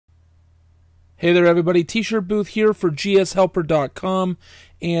Hey there everybody, T-shirt booth here for GSHelper.com,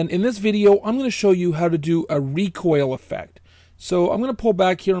 and in this video I'm going to show you how to do a recoil effect. So I'm going to pull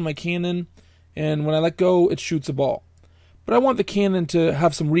back here on my cannon, and when I let go it shoots a ball. But I want the cannon to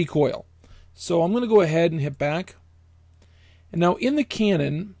have some recoil. So I'm going to go ahead and hit back. And now in the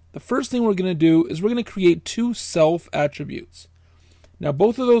cannon, the first thing we're going to do is we're going to create two self attributes. Now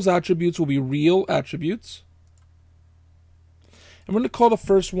both of those attributes will be real attributes. And we're going to call the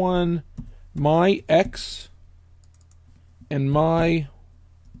first one my X and my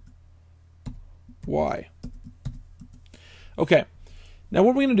Y. Okay, now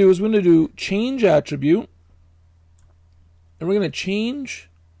what we're going to do is we're going to do change attribute, and we're going to change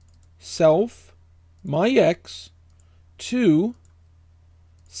self my X to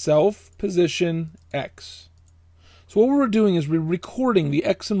self position X. So what we're doing is we're recording the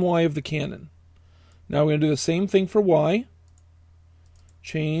X and Y of the cannon. Now we're going to do the same thing for Y.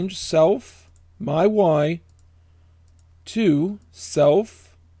 Change self my Y to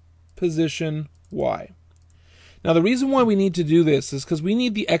self position Y. Now the reason why we need to do this is because we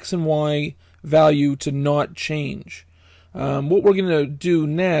need the X and Y value to not change. What we're going to do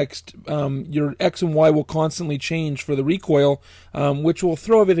next, your X and Y will constantly change for the recoil, which will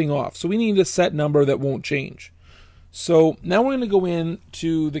throw everything off. So we need a set number that won't change. So now we're going to go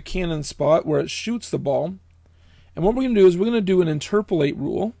into the cannon spot where it shoots the ball. And what we're going to do is we're going to do an interpolate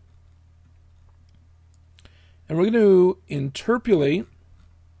rule. And we're going to interpolate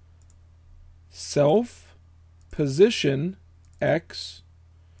self position X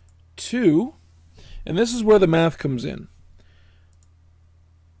to, and this is where the math comes in,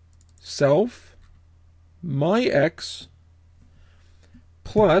 self my X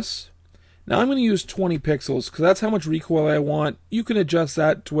plus, now I'm going to use 20 pixels because that's how much recoil I want. You can adjust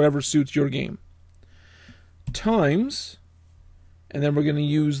that to whatever suits your game. Times, and then we're going to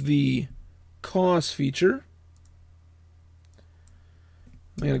use the cos feature.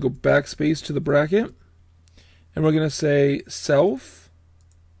 I'm going to go backspace to the bracket, and we're going to say self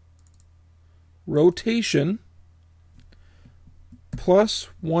rotation plus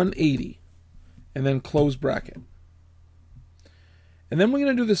 180, and then close bracket. And then we're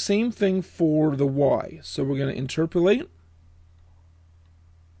going to do the same thing for the Y. So we're going to interpolate.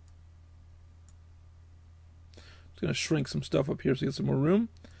 Just going to shrink some stuff up here so you get some more room.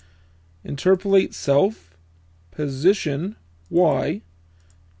 Interpolate self position Y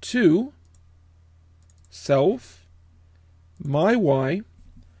to self my Y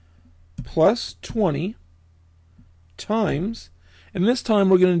plus 20 times, and this time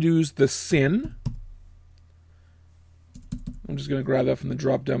we're going to use the sin. I'm just going to grab that from the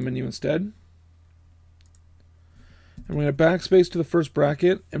drop down menu instead. And we're going to backspace to the first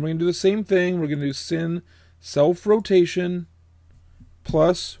bracket, and we're going to do the same thing. We're going to do sin self rotation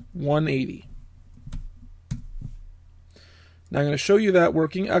plus 180. Now I'm going to show you that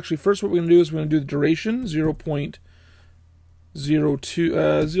working. Actually, first what we're going to do is we're going to do the duration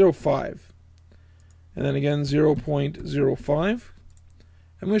 0.05, and then again 0.05.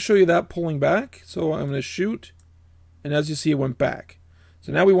 I'm going to show you that pulling back. So I'm going to shoot, and as you see, it went back.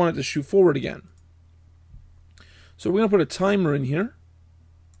 So now we want it to shoot forward again. So we're going to put a timer in here,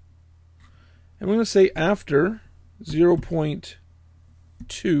 and we're going to say after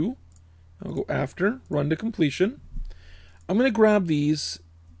 0.2. I'll go after, run to completion. I'm going to grab these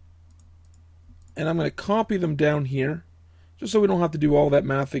and I'm going to copy them down here just so we don't have to do all that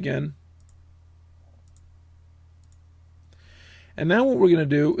math again. And now what we're going to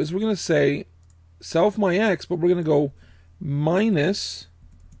do is we're going to say self my X, but we're going to go minus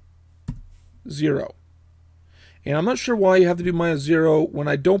 0. And I'm not sure why you have to do minus 0. When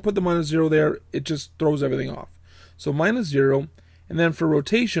I don't put the minus 0 there, it just throws everything off. So minus 0, and then for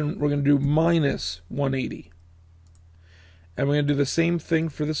rotation, we're going to do minus 180. And we're going to do the same thing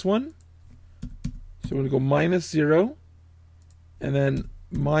for this one. So we're going to go minus 0, and then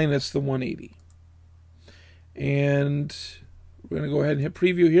minus the 180. And we're going to go ahead and hit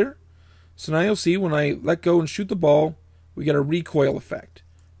preview here. So now you'll see when I let go and shoot the ball, we get a recoil effect.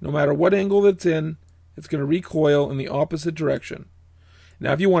 No matter what angle it's in, it's going to recoil in the opposite direction.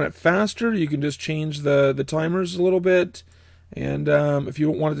 Now if you want it faster, you can just change the timers a little bit. And if you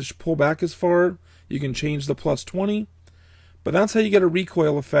don't want it to pull back as far, you can change the plus 20. But that's how you get a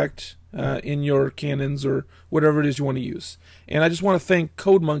recoil effect in your cannons or whatever it is you want to use. And I just want to thank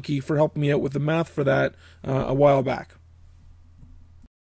CodeMonkey for helping me out with the math for that a while back.